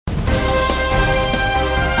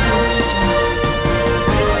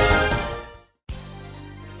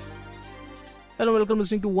Hello, welcome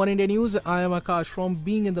listening to One India News. I am Akash. From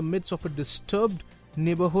being in the midst of a disturbed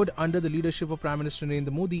neighbourhood under the leadership of Prime Minister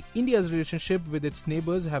Narendra Modi, India's relationship with its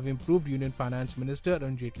neighbours have improved, Union Finance Minister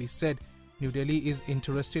Arun Jaitley said. New Delhi is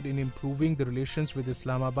interested in improving the relations with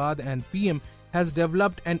Islamabad and PM has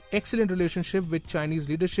developed an excellent relationship with Chinese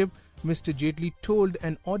leadership, Mr. Jaitley told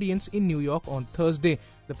an audience in New York on Thursday.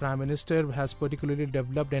 The Prime Minister has particularly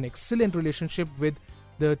developed an excellent relationship with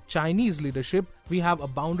the Chinese leadership. We have a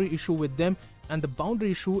boundary issue with them and the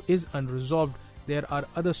boundary issue is unresolved. There are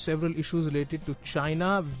other several issues related to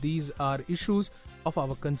China. These are issues of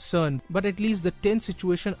our concern. But at least the tense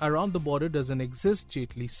situation around the border doesn't exist,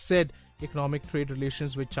 Jaitley said. Economic trade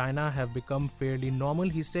relations with China have become fairly normal,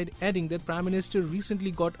 he said, adding that Prime Minister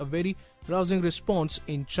recently got a very rousing response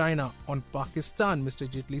in China. On Pakistan, Mr.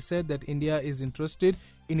 Jaitley said that India is interested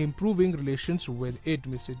in improving relations with it.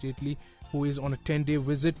 Mr. Jaitley, who is on a 10-day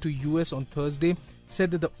visit to US on Thursday,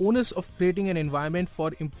 said that the onus of creating an environment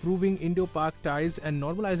for improving Indo-Pak ties and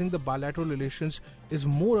normalizing the bilateral relations is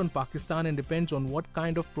more on Pakistan and depends on what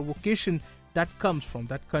kind of provocation that comes from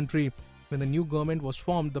that country. When the new government was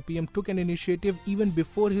formed, the PM took an initiative even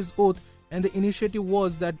before his oath, and the initiative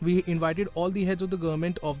was that we invited all the heads of the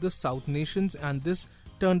government of the South nations, and this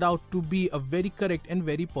turned out to be a very correct and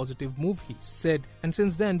very positive move, he said. And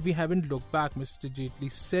since then, we haven't looked back, Mr.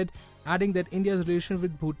 Jaitley said, adding that India's relation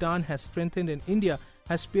with Bhutan has strengthened and India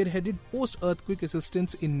has spearheaded post-earthquake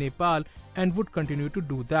assistance in Nepal and would continue to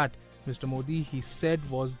do that. Mr. Modi, he said,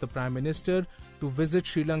 was the Prime Minister to visit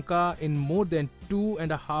Sri Lanka in more than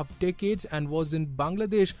 2.5 decades and was in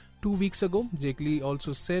Bangladesh 2 weeks ago. Jaitley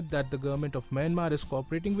also said that the government of Myanmar is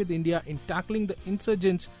cooperating with India in tackling the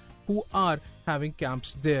insurgents who are having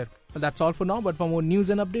camps there. Well, that's all for now, but for more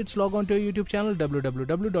news and updates, log on to our YouTube channel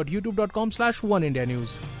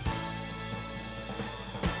www.youtube.com/oneindianews.